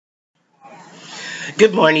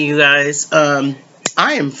Good morning, you guys. I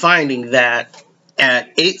am finding that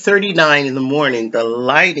at 8:39 in the morning, the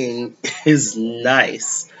lighting is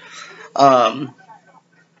nice um,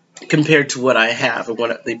 compared to what I have and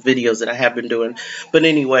what the videos that I have been doing. But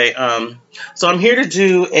anyway, so I'm here to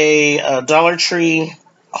do a Dollar Tree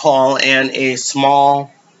haul and a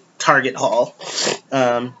small Target haul,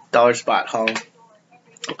 Dollar Spot haul.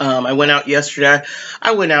 I went out yesterday.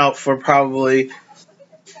 I went out for probably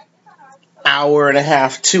hour and a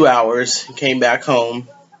half, 2 hours, came back home,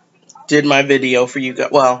 did my video for you guys.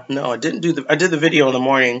 Well, no, I didn't do I did the video in the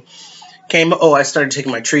morning. I started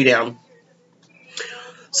taking my tree down.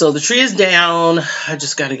 So the tree is down. I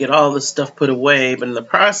just got to get all this stuff put away. But in the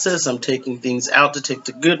process, I'm taking things out to take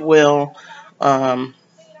to Goodwill. I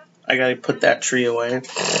got to put that tree away.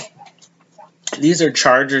 These are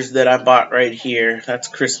chargers that I bought right here. That's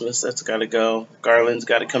Christmas. That's got to go. Garland's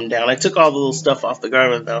got to come down. I took all the little stuff off the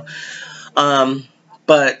garland though.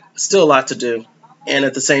 But still a lot to do. And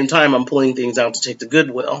at the same time, I'm pulling things out to take to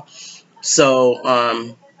Goodwill.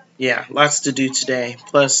 So, yeah, lots to do today.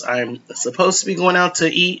 Plus, I'm supposed to be going out to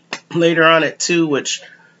eat later on at 2, which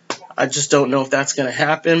I just don't know if that's going to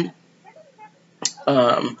happen.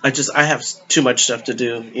 I have too much stuff to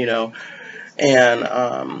do, you know.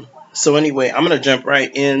 And, so anyway, I'm going to jump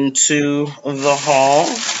right into the haul.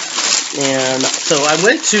 And so I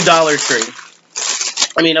went to Dollar Tree.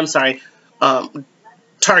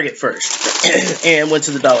 Target first. And went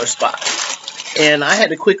to the Dollar Spot. And I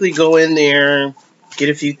had to quickly go in there, get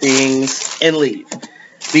a few things, and leave.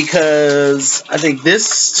 Because I think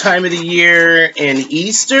this time of the year and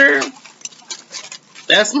Easter,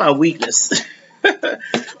 that's my weakness.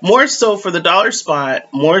 More so for the Dollar Spot,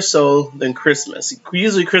 more so than Christmas.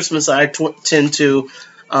 Usually Christmas I tend to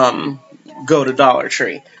go to Dollar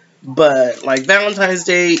Tree. But like Valentine's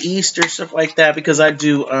Day, Easter, stuff like that, because I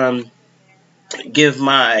do give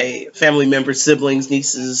my family members, siblings,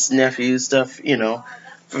 nieces, nephews, stuff, you know,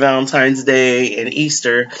 for Valentine's Day and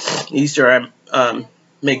Easter. Easter I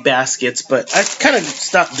make baskets, but I kind of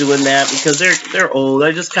stopped doing that because they're old.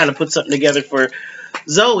 I just kind of put something together for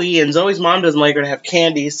Zoe, and Zoe's mom doesn't like her to have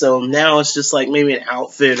candy, so now it's just like maybe an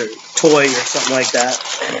outfit or toy or something like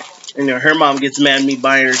that. You know, her mom gets mad at me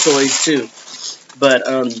buying her toys too. But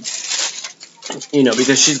you know,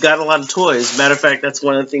 because she's got a lot of toys. Matter of fact, that's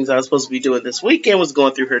one of the things I was supposed to be doing this weekend, was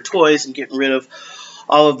going through her toys and getting rid of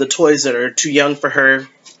all of the toys that are too young for her.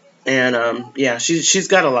 And yeah, she's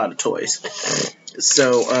got a lot of toys.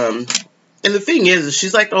 So and the thing is,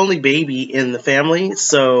 she's like the only baby in the family,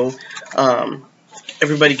 so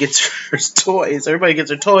everybody gets her toys. Everybody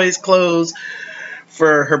gets her toys, clothes.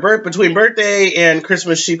 For her between birthday and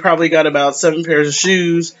Christmas, she probably got about 7 pairs of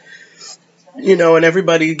shoes. You know, and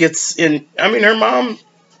everybody gets in. I mean, her mom,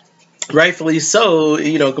 rightfully so,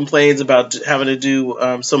 you know, complains about having to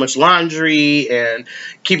do so much laundry and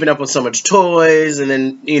keeping up with so much toys. And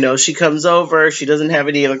then, you know, she comes over, she doesn't have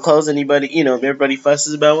any other clothes. Anybody, you know, everybody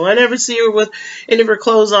fusses about, well, I never see her with any of her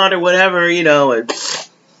clothes on or whatever, you know. And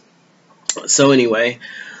so anyway,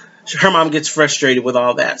 her mom gets frustrated with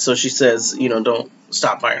all that. So she says, you know, don't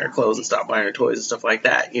stop buying her clothes and stop buying her toys and stuff like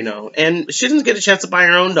that, you know. And she doesn't get a chance to buy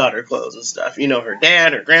her own daughter clothes and stuff. You know, her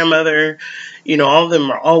dad, her grandmother, you know, all of them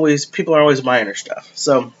are always, people are always buying her stuff.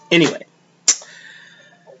 So anyway,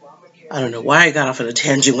 I don't know why I got off on a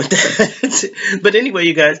tangent with that. But anyway,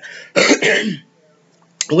 you guys,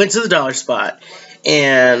 went to the Dollar Spot.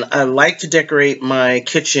 And I like to decorate my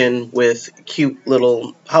kitchen with cute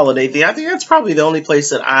little holiday things. I think that's probably the only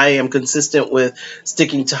place that I am consistent with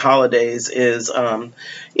sticking to holidays is,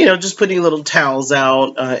 you know, just putting little towels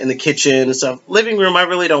out in the kitchen and stuff. Living room, I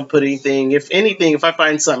really don't put anything. If anything, if I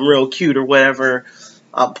find something real cute or whatever,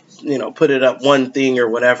 I'll, you know, put it up one thing or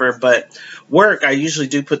whatever. But work, I usually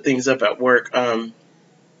do put things up at work.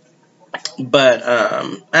 But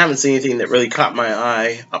I haven't seen anything that really caught my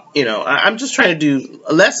eye. You know, I'm just trying to do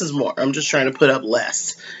less is more. I'm just trying to put up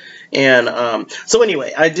less. And so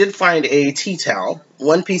anyway, I did find a tea towel,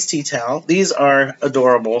 one-piece tea towel. These are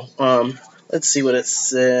adorable. Let's see what it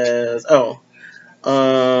says. Oh,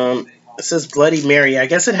 it says Bloody Mary. I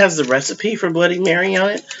guess it has the recipe for Bloody Mary on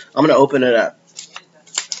it. I'm gonna open it up,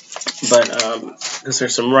 but because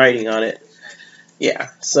there's some writing on it. Yeah,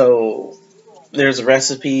 so there's a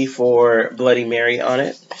recipe for Bloody Mary on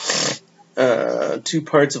it. 2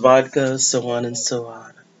 parts vodka, so on and so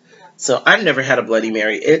on. So I've never had a Bloody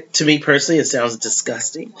Mary. To me personally, it sounds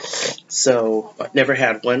disgusting. So I've never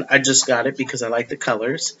had one. I just got it because I like the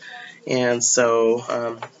colors. And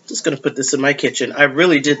so just going to put this in my kitchen. I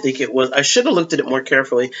really did think it was, I should have looked at it more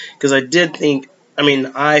carefully because I did think,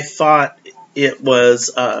 I thought it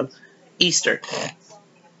was Easter.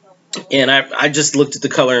 And I just looked at the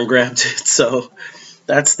color and grabbed it. So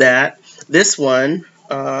that's that. This one,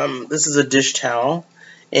 this is a dish towel.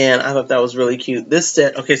 And I thought that was really cute. This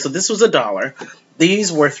set, okay, so this was $1.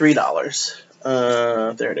 These were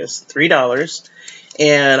 $3. There it is, $3.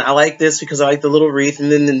 And I like this because I like the little wreath.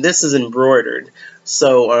 And then this is embroidered.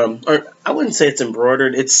 So, or I wouldn't say it's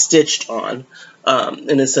embroidered. It's stitched on.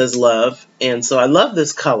 And it says love. And so I love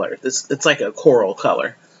this color. It's like a coral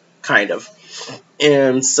color, kind of.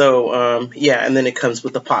 And so, yeah, and then it comes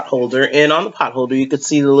with the pot holder. And on the pot holder, you could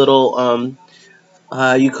see the little,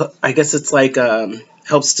 I guess it's like,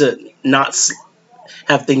 helps to not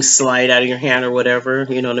have things slide out of your hand or whatever,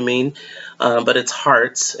 you know what I mean? But it's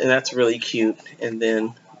hearts, and that's really cute. And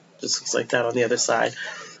then just looks like that on the other side.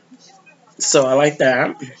 So I like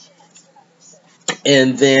that.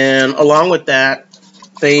 And then along with that,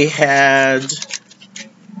 they had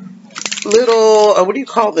little, what do you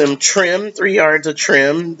call them? Trim, 3 yards of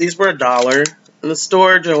trim. These were $1 in the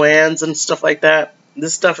store, Joann's and stuff like that.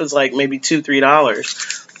 This stuff is like maybe $2,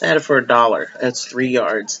 $3. I had it for $1. That's 3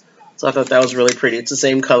 yards. So I thought that was really pretty. It's the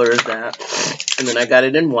same color as that. And then I got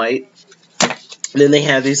it in white. And then they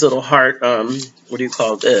have these little heart, what do you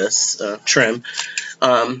call this? Trim.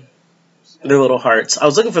 They're little hearts. I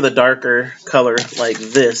was looking for the darker color like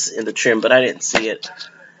this in the trim, but I didn't see it.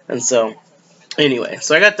 And so, anyway,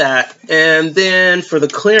 so I got that. And then for the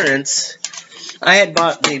clearance, I had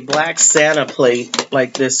bought the black Santa plate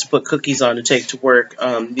like this to put cookies on to take to work.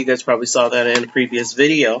 You guys probably saw that in a previous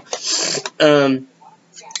video. I'm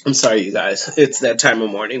sorry, you guys. It's that time of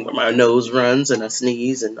morning where my nose runs and I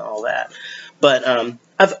sneeze and all that. But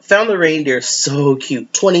I've found the reindeer so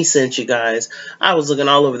cute. 20 cents, you guys. I was looking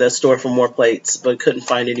all over that store for more plates, but couldn't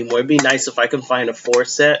find any more. It'd be nice if I could find a 4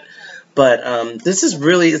 set. But this is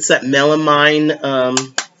really, it's that melamine,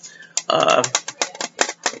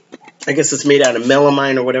 I guess it's made out of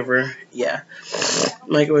melamine or whatever. Yeah.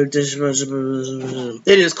 Microwave dishwasher.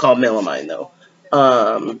 It is called melamine, though.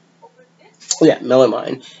 Yeah,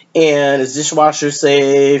 melamine. And it's dishwasher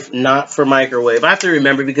safe, not for microwave. I have to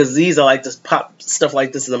remember because these, I like to pop stuff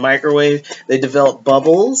like this in the microwave. They develop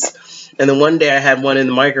bubbles. And then one day I had one in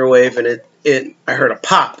the microwave and I heard a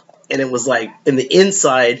pop. And it was like in the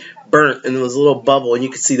inside burnt and there was a little bubble and you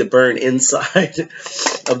could see the burn inside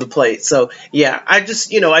of the plate. So yeah, I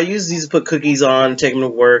just, I use these to put cookies on, take them to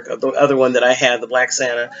work. The other one that I had, the Black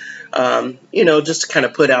Santa, just to kind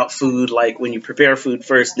of put out food, like when you prepare food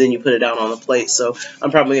first, then you put it out on the plate. So I'm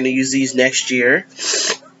probably going to use these next year.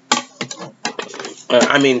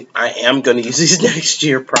 I am going to use these next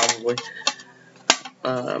year probably.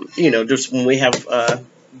 Just when we have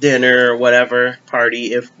dinner or whatever,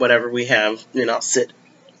 party, if whatever we have, I'll sit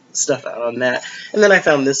stuff out on that. And then I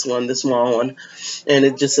found this one, the small one, and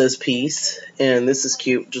it just says peace. And this is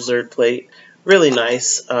cute, dessert plate, really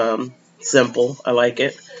nice, simple. I like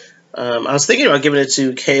it. I was thinking about giving it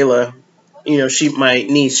to Kayla. My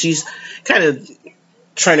niece, she's kind of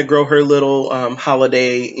trying to grow her little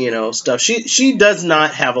holiday, stuff. She does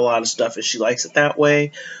not have a lot of stuff, and she likes it that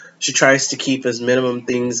way. She tries to keep as minimum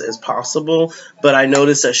things as possible, but I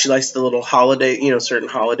noticed that she likes the little holiday, certain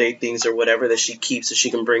holiday things or whatever that she keeps that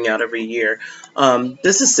she can bring out every year.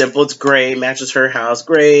 This is simple. It's gray, matches her house.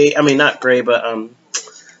 Gray, not gray, but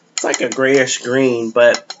it's like a grayish green,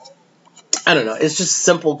 but I don't know. It's just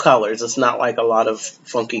simple colors. It's not like a lot of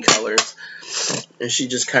funky colors. And she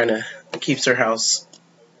just kind of keeps her house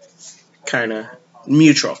kind of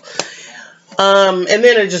neutral. And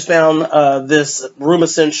then I just found this Room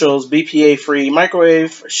Essentials BPA free,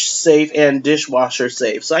 microwave safe, and dishwasher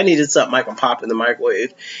safe. So I needed something I can pop in the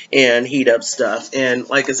microwave and heat up stuff. And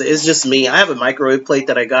like I said, it's just me. I have a microwave plate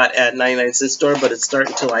that I got at 99-cent store, but it's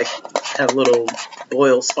starting to like have little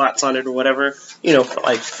boil spots on it or whatever.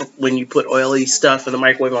 Like when you put oily stuff in the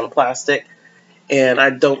microwave on a plastic. And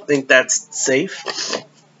I don't think that's safe.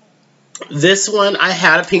 This one, I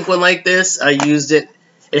had a pink one like this. I used it.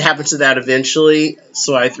 It happened to that eventually,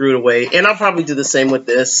 so I threw it away. And I'll probably do the same with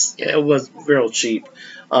this. It was real cheap.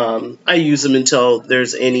 I use them until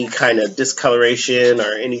there's any kind of discoloration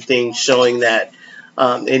or anything showing that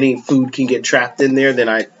any food can get trapped in there, then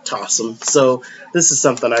I toss them. So this is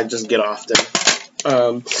something I just get often.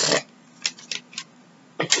 Now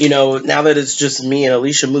that it's just me and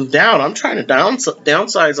Alicia moved out, I'm trying to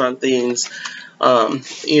downsize on things. I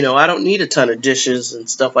don't need a ton of dishes and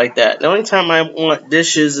stuff like that. The only time I want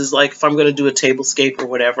dishes is like if I'm going to do a tablescape or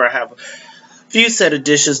whatever. I have a few set of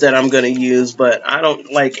dishes that I'm going to use, but I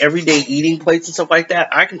don't like everyday eating plates and stuff like that.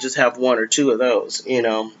 I can just have 1 or 2 of those,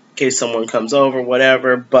 in case someone comes over,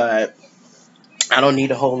 whatever, but I don't need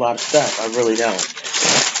a whole lot of stuff. I really don't.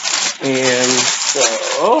 And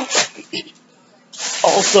so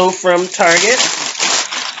Also from Target.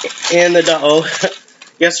 And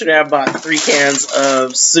yesterday I bought 3 cans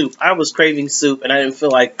of soup. I was craving soup and I didn't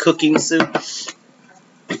feel like cooking soup.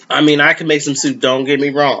 I mean, I can make some soup, don't get me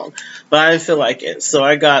wrong, but I didn't feel like it. So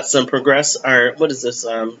I got some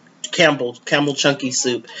Campbell Chunky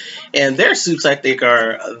Soup, and their soups I think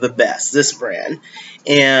are the best, this brand.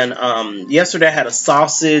 And yesterday I had a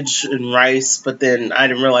sausage and rice, but then I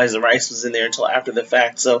didn't realize the rice was in there until after the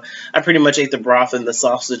fact, so I pretty much ate the broth and the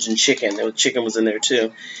sausage and chicken. The chicken was in there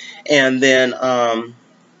too. And then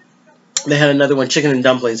they had another one, chicken and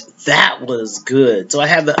dumplings. That was good. So I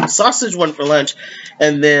had the sausage one for lunch,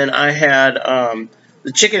 and then I had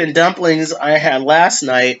the chicken and dumplings I had last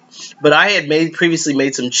night, but I had previously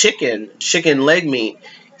made some chicken leg meat,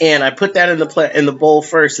 and I put that in the bowl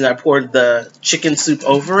first, and I poured the chicken soup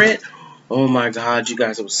over it. Oh my God, you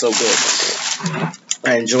guys, it was so good.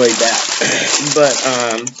 I enjoyed that. But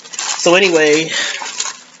so anyway,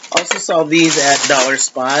 also saw these at Dollar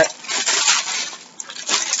Spot.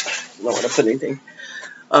 I don't want to put anything.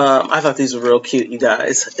 I thought these were real cute, you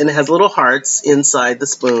guys. And it has little hearts inside the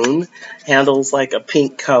spoon. Handle's like a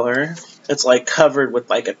pink color. It's like covered with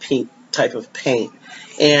like a pink type of paint.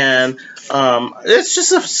 And it's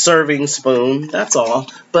just a serving spoon, that's all.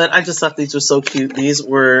 But I just thought these were so cute. These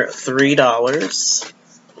were $3.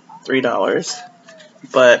 $3.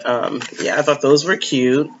 But yeah, I thought those were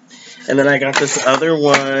cute. And then I got this other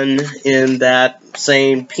one in that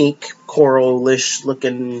same pink coralish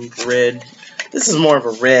looking red. This is more of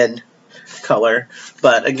a red color,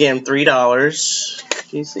 but again, $3.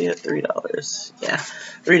 Can you see it? $3. Yeah,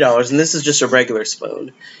 $3. And this is just a regular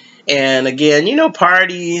spoon. And again, you know,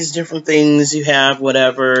 parties, different things you have,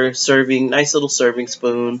 whatever, serving, nice little serving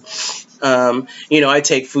spoon. You know, I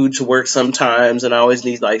take food to work sometimes, and I always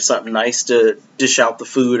need like something nice to dish out the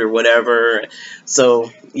food or whatever.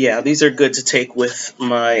 So yeah, these are good to take with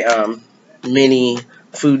my mini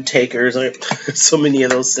food takers. I have so many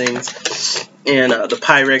of those things. And the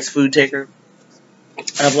Pyrex food taker.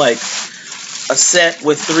 I have like a set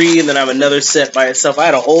with 3, and then I have another set by itself. I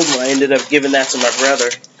had an old one. I ended up giving that to my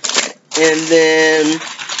brother. And then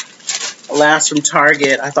last from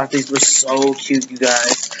Target, I thought these were so cute, you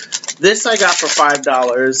guys. This I got for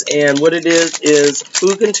 $5, and what it is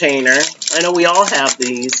food container. I know we all have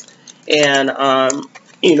these, and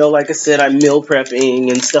you know, like I said, I'm meal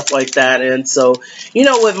prepping and stuff like that, and so, you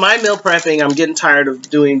know, with my meal prepping, I'm getting tired of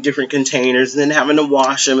doing different containers and then having to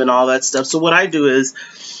wash them and all that stuff. So what I do is,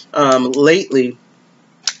 lately,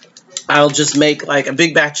 I'll just make like a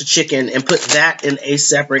big batch of chicken and put that in a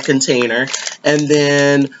separate container, and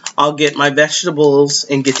then I'll get my vegetables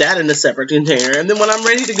and get that in a separate container, and then when I'm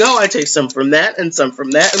ready to go, I take some from that and some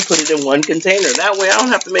from that and put it in one container. That way I don't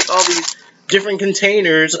have to make all these different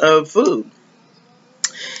containers of food.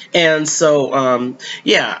 And so,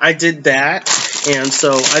 yeah, I did that, and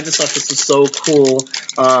so I just thought this was so cool.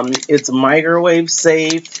 It's microwave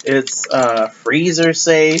safe, it's freezer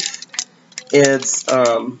safe, it's,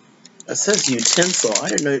 it says utensil. I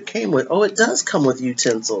didn't know it came with, oh, it does come with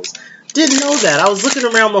utensils. Didn't know that. I was looking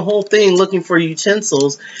around the whole thing looking for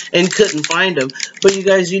utensils and couldn't find them. But you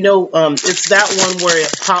guys, you know, it's that one where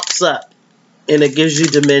it pops up and it gives you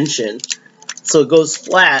dimension. So it goes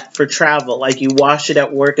flat for travel. Like you wash it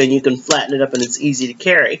at work and you can flatten it up and it's easy to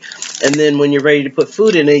carry. And then when you're ready to put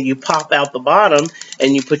food in it, you pop out the bottom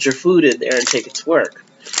and you put your food in there and take it to work.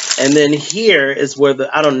 And then here is where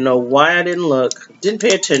I don't know why I didn't look, didn't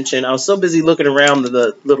pay attention. I was so busy looking around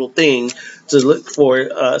the little thing to look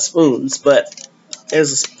for spoons, but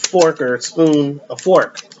there's a fork or a spoon, a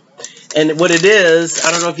fork. And what it is,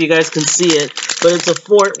 I don't know if you guys can see it, but it's a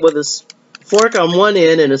fork with a fork on one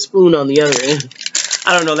end and a spoon on the other end.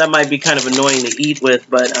 I don't know, that might be kind of annoying to eat with,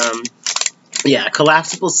 but yeah,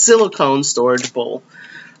 collapsible silicone storage bowl.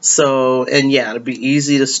 So, and yeah, it'll be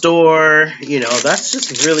easy to store, you know, that's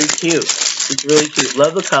just really cute. It's really cute.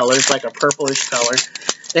 Love the color. It's like a purplish color.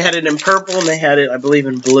 They had it in purple and they had it, I believe,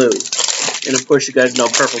 in blue. And of course, you guys know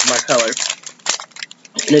purple's my color.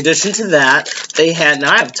 In addition to that, they had,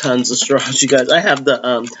 now I have tons of straws, you guys. I have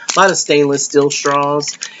a lot of stainless steel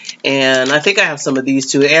straws. And I think I have some of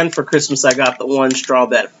these too. And for Christmas, I got the one straw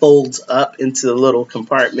that folds up into the little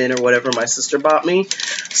compartment or whatever my sister bought me.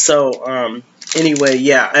 So, anyway,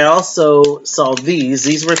 yeah, I also saw these.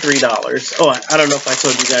 These were $3. Oh, I don't know if I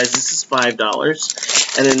told you guys, this is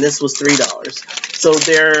 $5. And then this was $3. So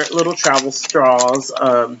they're little travel straws,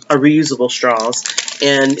 are reusable straws.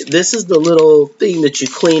 And this is the little thing that you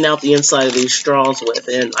clean out the inside of these straws with.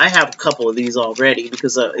 And I have a couple of these already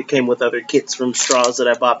because it came with other kits from straws that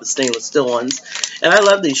I bought, the stainless steel ones. And I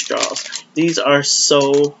love these straws. These are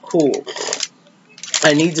so cool.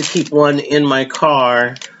 I need to keep one in my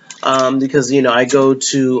car because, you know, I go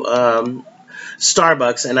to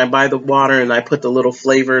Starbucks and I buy the water and I put the little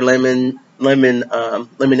flavor lemonade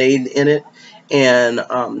in it. And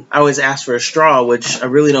I always ask for a straw, which I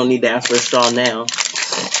really don't need to ask for a straw now.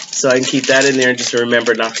 So I can keep that in there just to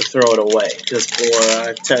remember not to throw it away. Because, boy,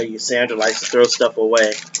 I tell you, Sandra likes to throw stuff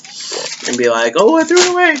away and be like, oh, I threw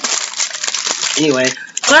it away. Anyway,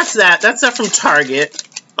 so that's that. That's that from Target.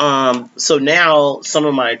 So now some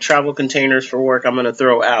of my travel containers for work I'm going to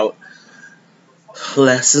throw out.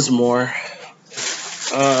 Less is more.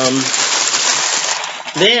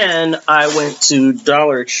 Then I went to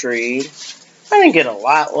Dollar Tree. I didn't get a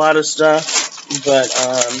lot of stuff, but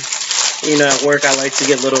you know, at work I like to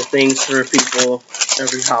get little things for people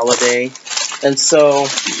every holiday. And so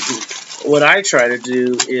what I try to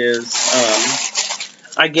do is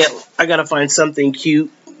I gotta find something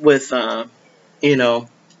cute with you know,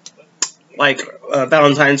 like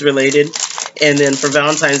Valentine's related. And then for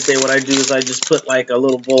Valentine's Day, what I do is I just put like a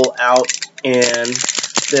little bowl out, and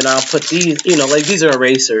then I'll put these, you know, like these are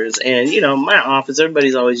erasers. And, you know, my office,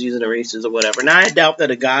 everybody's always using erasers or whatever. Now, I doubt that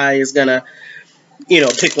a guy is going to, you know,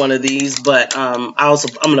 pick one of these, but I'm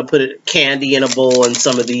going to put candy in a bowl and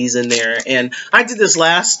some of these in there. And I did this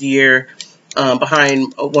last year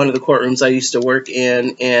behind one of the courtrooms I used to work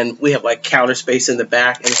in, and we have like counter space in the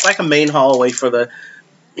back, and it's like a main hallway for the,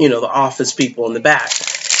 you know, the office people in the back,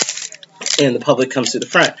 and the public comes through the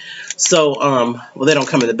front. So, well, they don't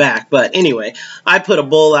come in the back, but anyway, I put a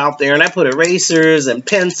bowl out there, and I put erasers and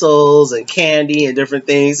pencils and candy and different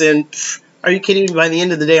things, and are you kidding me? By the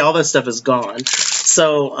end of the day, all that stuff is gone.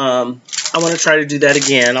 So, I want to try to do that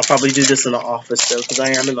again. I'll probably do this in the office, though, because I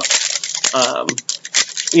am in the,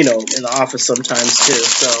 you know, in the office sometimes, too.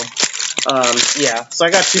 So, yeah, so I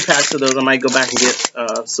got 2 packs of those. I might go back and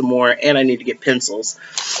get some more, and I need to get pencils.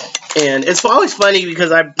 And it's always funny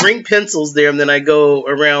because I bring pencils there, and then I go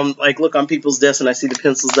around, like, look on people's desks, and I see the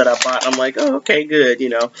pencils that I bought. I'm like, oh, okay, good, you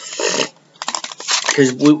know,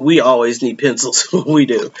 because we always need pencils. We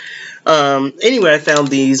do. Anyway, I found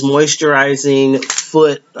these moisturizing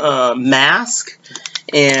foot mask,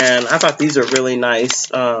 and I thought these are really nice.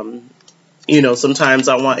 You know, sometimes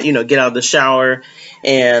I want, you know, get out of the shower,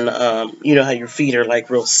 and you know how your feet are like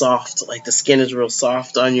real soft, like the skin is real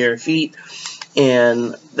soft on your feet,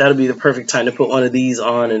 and that'll be the perfect time to put one of these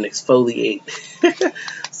on and exfoliate.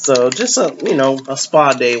 So just a, you know, a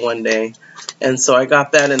spa day one day. And so I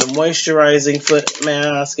got that in the moisturizing foot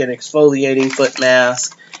mask and exfoliating foot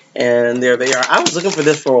mask, and there they are. I was looking for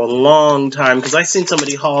this for a long time because I seen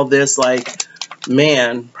somebody haul this, like,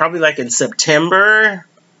 man, probably like in September,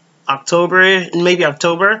 October, maybe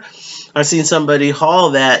October. I've seen somebody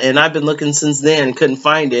haul that, and I've been looking since then and couldn't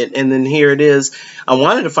find it. And then here it is. I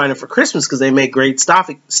wanted to find it for Christmas because they make great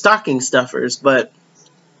stocking stuffers, but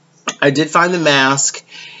I did find the mask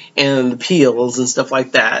and the peels and stuff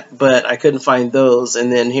like that, but I couldn't find those.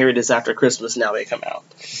 And then here it is after Christmas. Now they come out.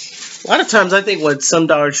 A lot of times I think what some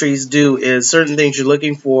Dollar Trees do is certain things you're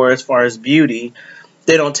looking for as far as beauty,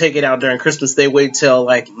 they don't take it out during Christmas. They wait till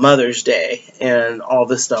like Mother's Day, and all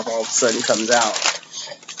this stuff all of a sudden comes out.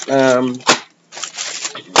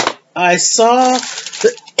 I saw,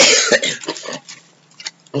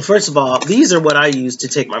 well, first of all, these are what I use to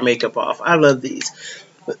take my makeup off. I love these.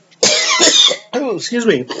 Oh, excuse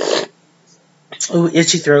me. Oh,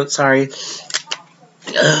 itchy throat, sorry.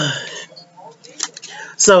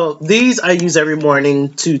 So these I use every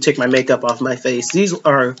morning to take my makeup off my face. These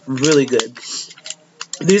are really good.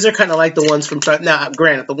 These are kind of like the ones from Target. Now,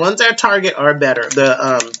 granted, the ones at Target are better.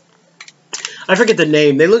 The I forget the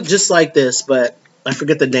name. They look just like this, but I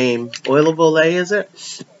forget the name. Oil of Olay, is it?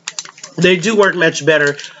 They do work much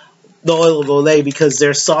better, the Oil of Olay, because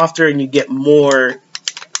they're softer and you get more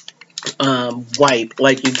wipe.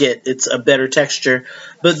 Like you get, it's a better texture.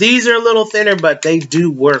 But these are a little thinner, but they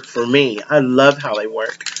do work for me. I love how they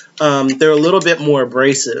work. They're a little bit more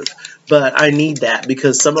abrasive, but I need that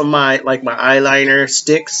because some of my, like my eyeliner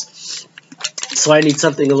sticks. So I need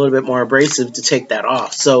something a little bit more abrasive to take that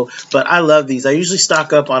off. So, but I love these. I usually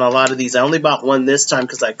stock up on a lot of these. I only bought one this time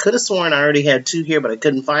because I could have sworn I already had 2 here, but I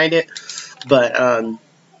couldn't find it. But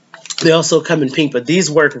they also come in pink, but these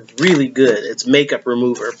work really good. It's makeup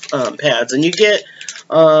remover pads. And you get,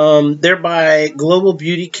 they're by Global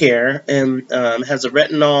Beauty Care, and has a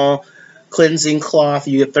retinol cleansing cloth.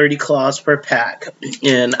 You get 30 cloths per pack.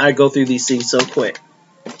 And I go through these things so quick.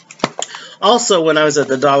 Also, when I was at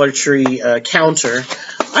the Dollar Tree counter,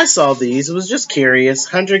 I saw these. It was just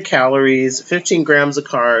curious. 100 calories, 15 grams of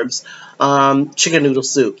carbs, chicken noodle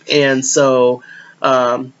soup. And so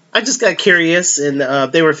I just got curious, and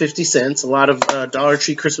they were 50 cents. A lot of Dollar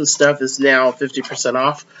Tree Christmas stuff is now 50%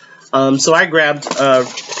 off. So I grabbed,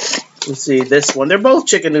 let's see, this one. They're both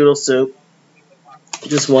chicken noodle soup.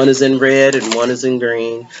 Just one is in red and one is in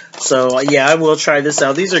green. So yeah, I will try this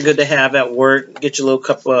out. These are good to have at work. Get your little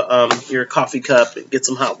cup of your coffee cup, get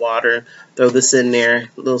some hot water, throw this in there, a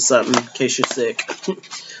little something in case you're sick.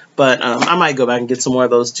 But I might go back and get some more of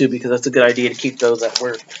those too, because that's a good idea to keep those at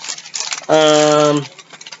work.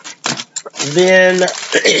 Then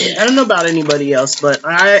I don't know about anybody else, but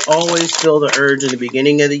I always feel the urge in the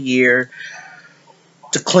beginning of the year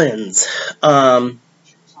to cleanse.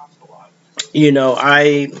 You know,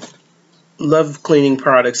 I love cleaning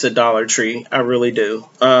products at Dollar Tree. I really do.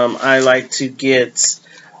 I like to get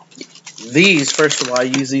these. First of all, I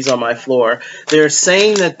use these on my floor. They're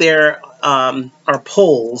saying that there are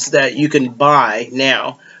poles that you can buy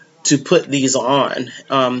now to put these on.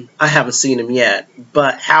 I haven't seen them yet.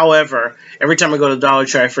 But, however, every time I go to Dollar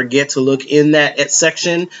Tree, I forget to look in that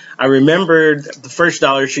section. I remembered the first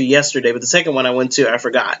Dollar Tree yesterday, but the second one I went to, I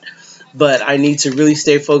forgot. But I need to really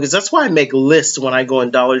stay focused. That's why I make lists when I go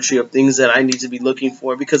in Dollar Tree of things that I need to be looking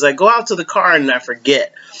for, because I go out to the car and I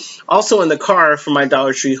forget. Also in the car for my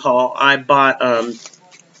Dollar Tree haul, I bought,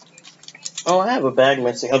 oh, I have a bag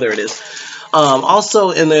missing. Oh, there it is. Also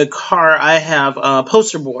in the car, I have a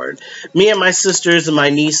poster board. Me and my sisters and my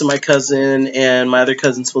niece and my cousin and my other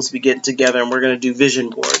cousin supposed to be getting together, and we're going to do vision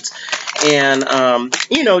boards. And,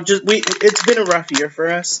 you know, it's been a rough year for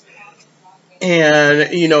us.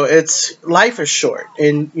 And, you know, life is short,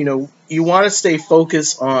 and, you know, you want to stay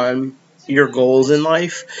focused on your goals in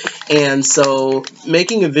life. And so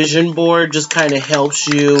making a vision board just kind of helps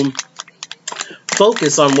you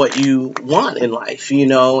focus on what you want in life, you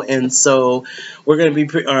know. And so we're going to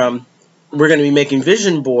be making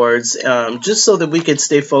vision boards just so that we can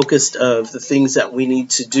stay focused of the things that we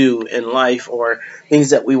need to do in life, or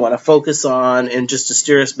things that we want to focus on, and just to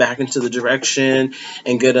steer us back into the direction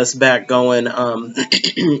and get us back going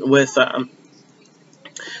with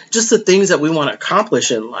just the things that we want to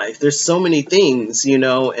accomplish in life. There's so many things, you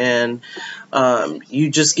know, and you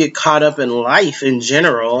just get caught up in life in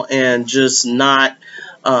general and just not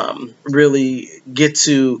really get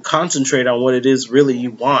to concentrate on what it is really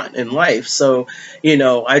you want in life. So, you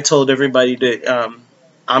know, I told everybody that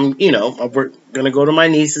we're going to go to my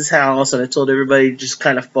niece's house, and I told everybody to just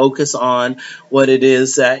kind of focus on what it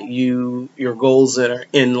is that your goals are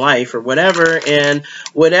in life or whatever, and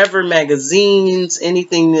whatever magazines,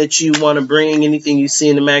 anything that you want to bring, anything you see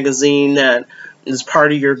in the magazine that is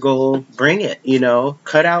part of your goal, bring it, you know,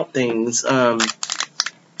 cut out things,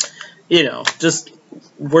 you know, just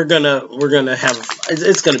we're gonna have,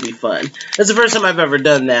 it's gonna be fun. It's the first time I've ever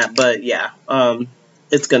done that, but yeah,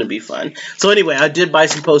 it's gonna be fun. So anyway, I did buy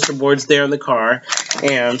some poster boards there in the car,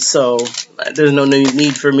 and so there's no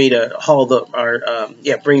need for me to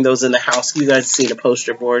bring those in the house. You guys seen a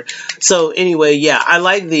poster board. So anyway, yeah, I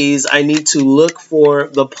like these. I need to look for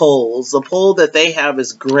the poles. The pole that they have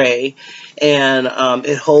is gray, and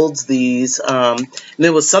it holds these. And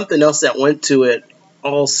there was something else that went to it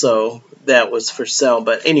also that was for sale,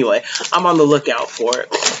 but anyway, I'm on the lookout for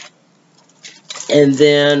it. And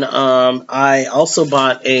then I also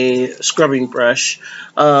bought a scrubbing brush.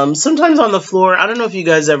 Sometimes on the floor, I don't know if you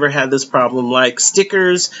guys ever had this problem, like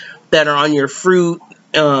stickers that are on your fruit,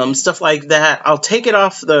 stuff like that. I'll take it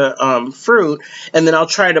off the fruit, and then I'll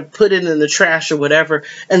try to put it in the trash or whatever,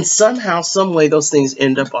 and somehow, some way, those things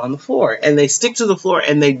end up on the floor, and they stick to the floor,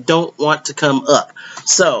 and they don't want to come up.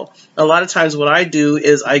 So a lot of times what I do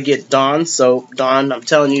is I get Dawn soap. Dawn, I'm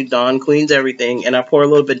telling you, Dawn cleans everything, and I pour a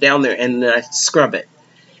little bit down there, and then I scrub it.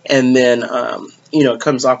 And then, you know, it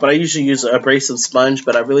comes off. But I usually use an abrasive sponge,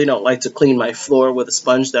 but I really don't like to clean my floor with a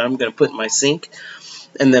sponge that I'm going to put in my sink.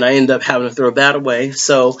 And then I end up having to throw that away.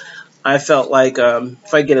 So I felt like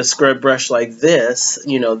if I get a scrub brush like this,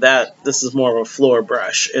 you know, this is more of a floor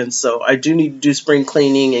brush. And so I do need to do spring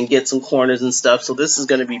cleaning and get some corners and stuff. So this is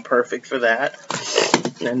going to be perfect for that.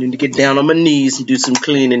 And I need to get down on my knees and do some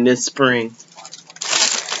cleaning this spring.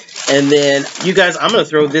 And then, you guys, I'm going to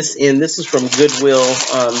throw this in. This is from Goodwill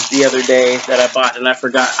the other day that I bought, and I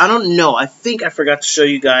forgot. I don't know. I think I forgot to show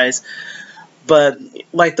you guys. But,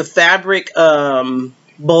 like, the fabric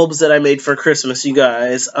bulbs that I made for Christmas, you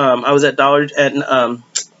guys, I was at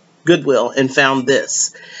Goodwill and found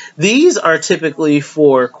this. These are typically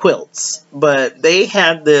for quilts, but they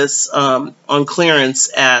had this on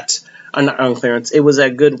clearance at... not on clearance. It was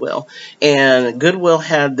at Goodwill, and Goodwill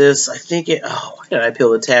had this. I think it. Oh, why did I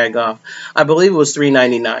peel the tag off? I believe it was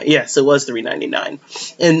 $3.99. Yes, it was $3.99.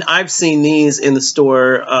 And I've seen these in the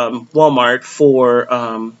store, Walmart, for.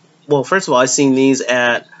 Well, first of all, I've seen these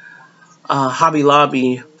at Hobby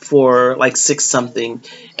Lobby for like 6 something,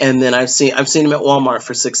 and then I've seen them at Walmart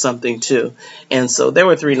for 6 something too, and so they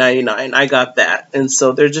were $3.99. I got that, and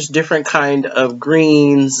so they're just different kind of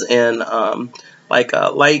greens and like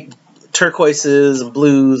light turquoises and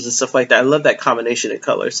blues and stuff like that. I love that combination of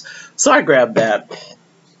colors, so I grabbed that,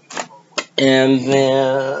 and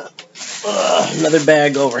then another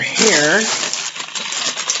bag over here,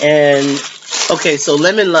 and okay, so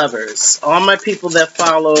lemon lovers. All my people that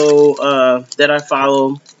follow, that I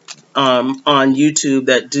follow on YouTube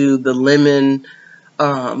that do the lemon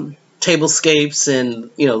tablescapes and,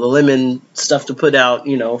 you know, the lemon stuff to put out,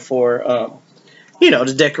 you know, for, you know,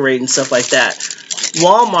 to decorate and stuff like that.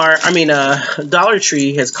 Dollar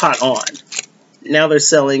Tree has caught on. Now they're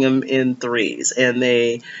selling them in 3s. And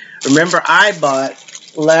remember I bought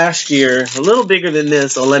last year, a little bigger than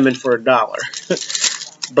this, a lemon for $1.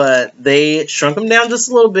 But they shrunk them down just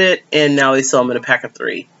a little bit, and now they sell them in a pack of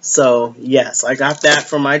 3. So, yes, I got that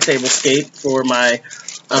for my tablescape for my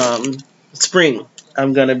spring.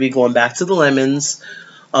 I'm going to be going back to the lemons.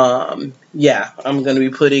 Yeah, I'm going to be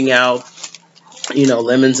putting out, you know,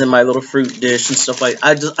 lemons in my little fruit dish and stuff like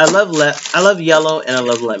that. I love yellow and I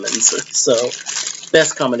love lemons. So,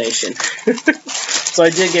 best combination. So, I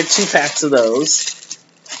did get 2 packs of those.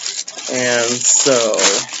 And so,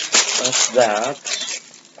 that's that.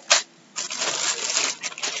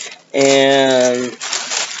 And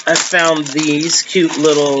I found these cute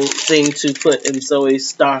little thing to put in Zoe's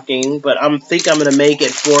stocking, but I think I'm going to make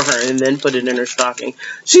it for her and then put it in her stocking.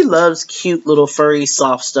 She loves cute little furry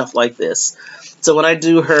soft stuff like this. So when I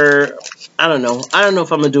do her, I don't know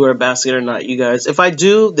if I'm going to do her a basket or not, you guys. If I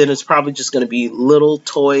do, then it's probably just going to be little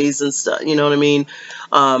toys and stuff, you know what I mean?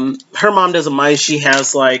 Her mom doesn't mind. She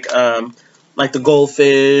has like the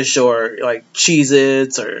goldfish or like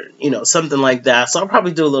Cheez-Its or, you know, something like that. So I'll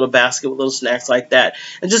probably do a little basket with little snacks like that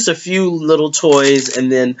and just a few little toys,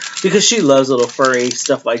 and then because she loves little furry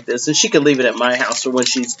stuff like this, and she can leave it at my house for when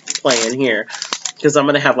she's playing here, because I'm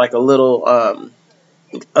going to have like a little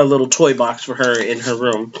toy box for her in her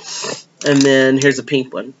room. And then here's a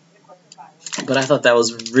pink one. But I thought that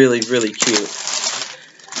was really, really cute.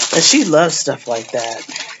 And she loves stuff like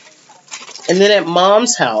that. And then at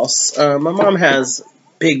Mom's house, my mom has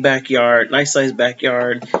big backyard, nice sized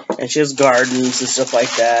backyard, and she has gardens and stuff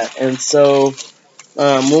like that. And so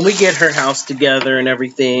when we get her house together and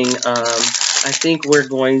everything, I think we're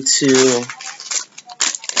going to,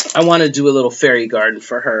 I want to do a little fairy garden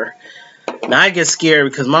for her. Now I get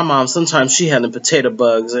scared because my mom, sometimes she had the potato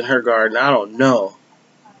bugs in her garden. I don't know.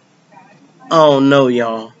 Oh no,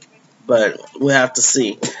 y'all. But we'll have to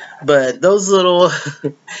see. But those little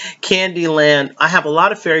Candyland, I have a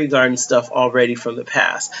lot of fairy garden stuff already from the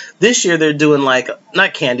past. This year they're doing like,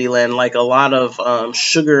 not Candyland, like a lot of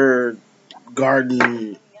sugar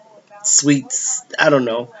garden sweets. I don't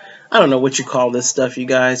know what you call this stuff, you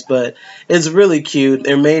guys, but it's really cute.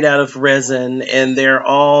 They're made out of resin, and they're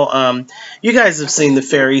all, you guys have seen the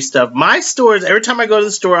fairy stuff. My stores, every time I go to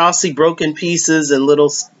the store, I'll see broken pieces and little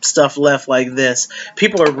stuff left like this.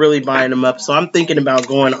 People are really buying them up, so I'm thinking about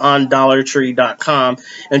going on DollarTree.com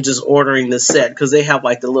and just ordering the set, because they have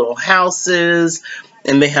like the little houses,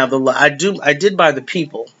 and they have the, I did buy the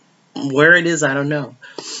people. Where it is, I don't know.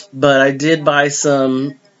 But I did buy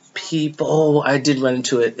some people. Oh, I did run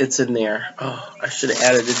into it. It's in there. Oh, I should have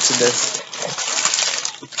added it to this.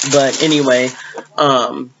 But anyway,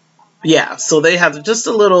 yeah, so they have just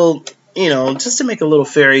a little, you know, just to make a little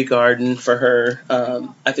fairy garden for her.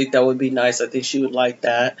 I think that would be nice. I think she would like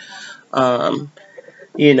that.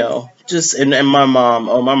 You know, just, and my mom,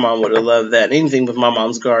 oh, my mom would have loved that. Anything with my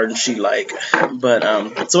mom's garden, she like.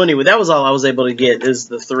 But, so anyway, that was all I was able to get, is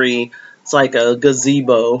the 3. It's like a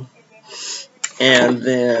gazebo. And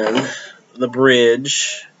then the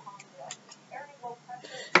bridge.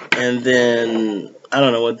 And then, I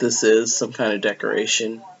don't know what this is, some kind of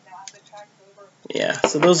decoration. Yeah,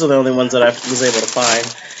 so those are the only ones that I was able to find.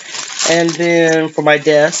 And then for my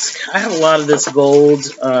desk, I have a lot of this gold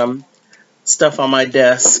stuff on my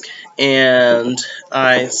desk. And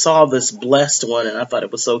I saw this blessed one, and I thought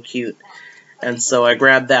it was so cute. And so I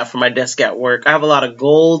grabbed that for my desk at work. I have a lot of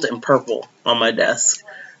gold and purple on my desk.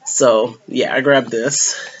 So, yeah, I grabbed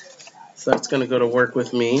this. So that's going to go to work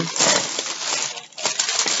with me.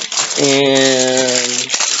 And,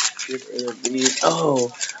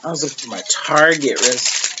 oh, I was looking for my Target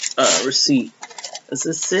receipt. Is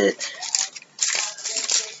this it?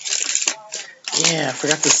 Yeah, I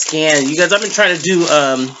forgot to scan. You guys, I've been trying to do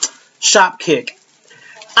Shopkick.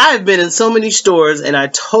 I've been in so many stores, and I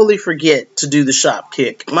totally forget to do the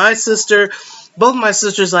Shopkick. My sister... Both my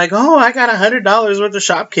sisters like, oh, I got $100 worth of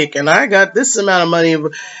Shopkick, and I got this amount of money.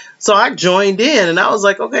 So I joined in, and I was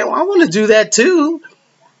like, okay, well, I want to do that too.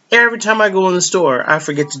 Every time I go in the store, I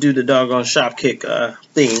forget to do the doggone Shopkick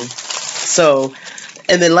thing. So,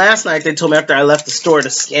 and then last night they told me after I left the store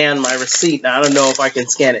to scan my receipt. Now, I don't know if I can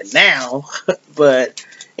scan it now, but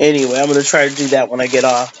anyway, I'm going to try to do that when I get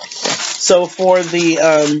off. So for the,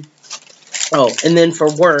 oh, and then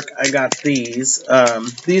for work, I got these.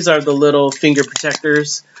 These are the little finger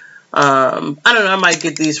protectors. I don't know, I might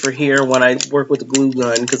get these for here when I work with the glue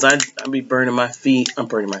gun, because I'll be burning my fingers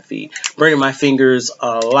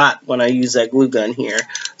a lot when I use that glue gun here.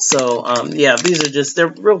 So, yeah, these are just, they're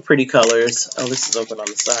real pretty colors. Oh, this is open on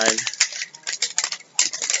the side.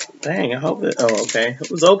 Dang, I hope it, oh, okay. It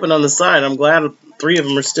was open on the side. I'm glad 3 of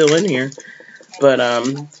them are still in here. But,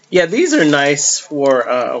 yeah, these are nice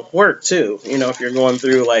for, work, too. You know, if you're going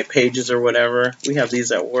through, like, pages or whatever. We have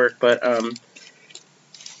these at work, but,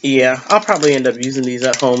 yeah, I'll probably end up using these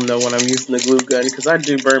at home, though, when I'm using the glue gun, because I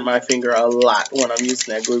do burn my finger a lot when I'm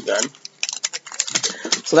using that glue gun.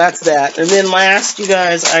 So that's that. And then last, you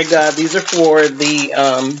guys, I got, these are for the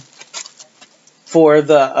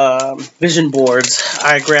vision boards.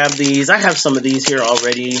 I grabbed these. I have some of these here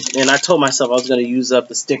already, and I told myself I was going to use up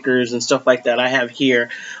the stickers and stuff like that I have here,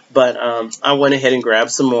 but I went ahead and grabbed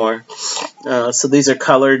some more. So these are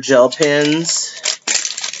colored gel pens.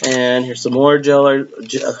 And here's some more gel kind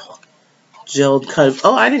of,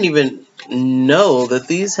 oh, I didn't even know that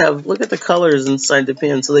these have, look at the colors inside the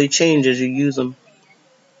pen, so they change as you use them.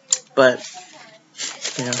 But,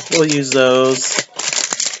 yeah, we'll use those.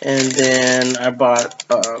 And then I bought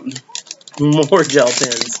more gel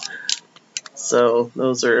pens. So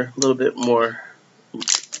those are a little bit more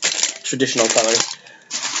traditional colors.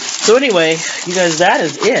 So anyway, you guys, that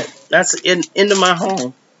is it. That's into my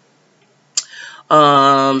home.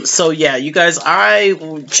 So yeah, you guys, I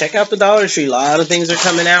check out the Dollar Tree. A lot of things are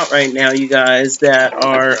coming out right now, you guys, that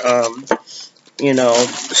are, you know,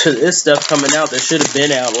 this stuff coming out that should have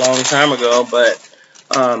been out a long time ago, but,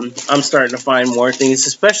 I'm starting to find more things,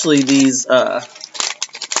 especially these,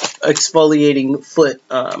 exfoliating foot,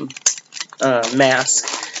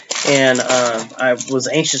 masks. And, I was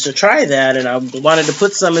anxious to try that, and I wanted to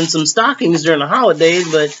put some in some stockings during the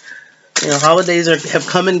holidays, but, you know, holidays have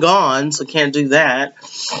come and gone, so can't do that.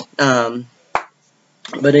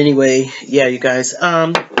 But anyway, yeah, you guys,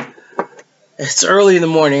 it's early in the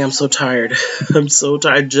morning. I'm so tired. I'm so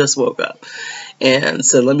tired. Just woke up. And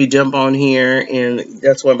so let me jump on here, and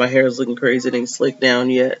that's why my hair is looking crazy. It ain't slicked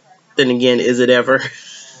down yet. Then again, is it ever?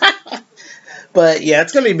 But yeah,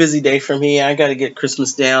 it's going to be a busy day for me. I got to get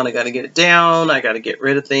Christmas down. I got to get it down. I got to get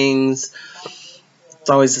rid of things. It's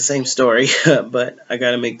always the same story, but I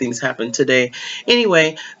got to make things happen today.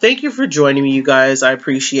 Anyway, thank you for joining me, you guys. I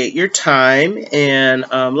appreciate your time. And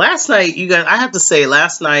last night, you guys, I have to say,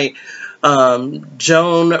 last night,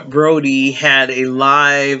 Joan Brody had a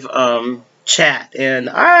live chat, and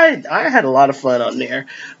I had a lot of fun on there.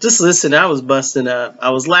 Just listen, I was busting up. I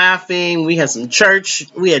was laughing. We had some church.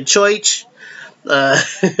 We had church.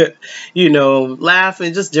 You know,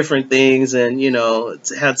 laughing, just different things, and, you know,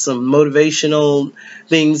 it's had some motivational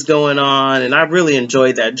things going on, and I really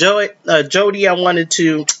enjoyed that. Jody, I wanted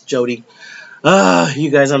to, Jody, you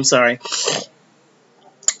guys, I'm sorry.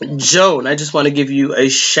 Joan, I just want to give you a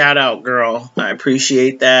shout out, girl. I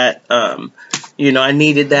appreciate that. You know, I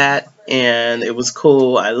needed that, and it was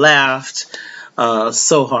cool. I laughed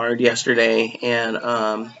so hard yesterday, and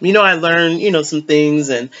you know, I learned, you know, some things,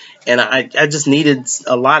 and I just needed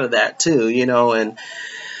a lot of that too, you know, and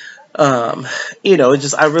you know,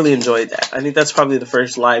 I really enjoyed that. I think that's probably the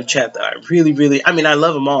first live chat that I really, I mean, I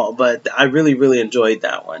love them all, but I really enjoyed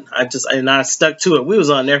that one. I stuck to it. We was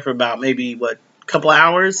on there for about maybe, what, couple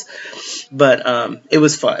hours, but it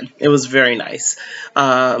was fun. It was very nice.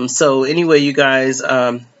 So anyway, you guys,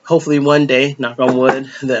 hopefully one day, knock on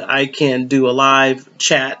wood, that I can do a live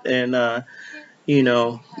chat and you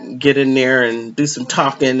know, get in there and do some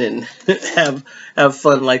talking and have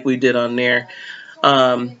fun like we did on there.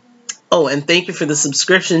 Oh, and thank you for the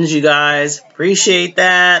subscriptions, you guys. Appreciate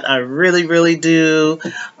that. I really do.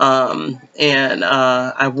 And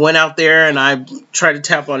I went out there and I tried to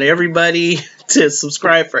tap on everybody to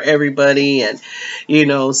subscribe for everybody. And, you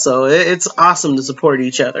know, so it's awesome to support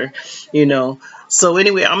each other, you know. So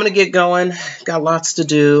anyway, I'm going to get going. Got lots to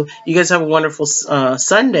do. You guys have a wonderful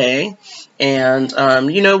Sunday. And,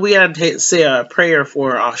 you know, we had to say a prayer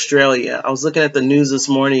for Australia. I was looking at the news this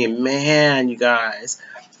morning, and man, you guys,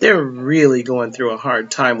 they're really going through a hard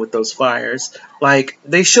time with those fires. Like,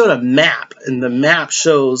 they showed a map, and the map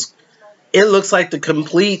shows, it looks like the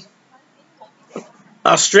complete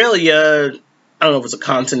Australia I don't know if it's a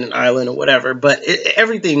continent, island, or whatever, but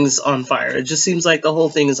everything's on fire. It just seems like the whole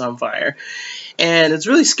thing is on fire. And it's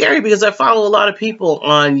really scary because I follow a lot of people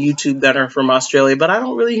on YouTube that are from Australia, but I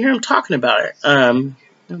don't really hear them talking about it. I don't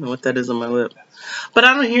know what that is on my lip. But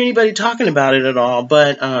I don't hear anybody talking about it at all.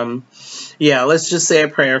 But, yeah, let's just say a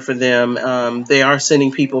prayer for them. They are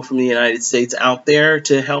sending people from the United States out there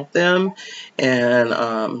to help them. And,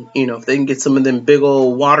 you know, if they can get some of them big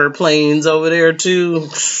old water planes over there, too,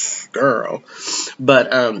 girl.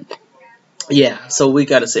 But, yeah, so we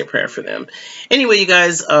got to say a prayer for them. Anyway, you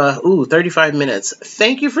guys, 35 minutes.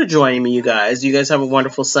 Thank you for joining me, you guys. You guys have a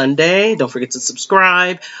wonderful Sunday. Don't forget to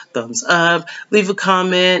subscribe, thumbs up, leave a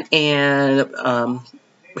comment, and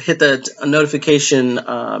hit the notification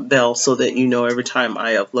bell so that you know every time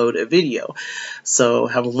I upload a video. So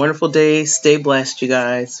have a wonderful day. Stay blessed, you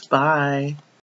guys. Bye.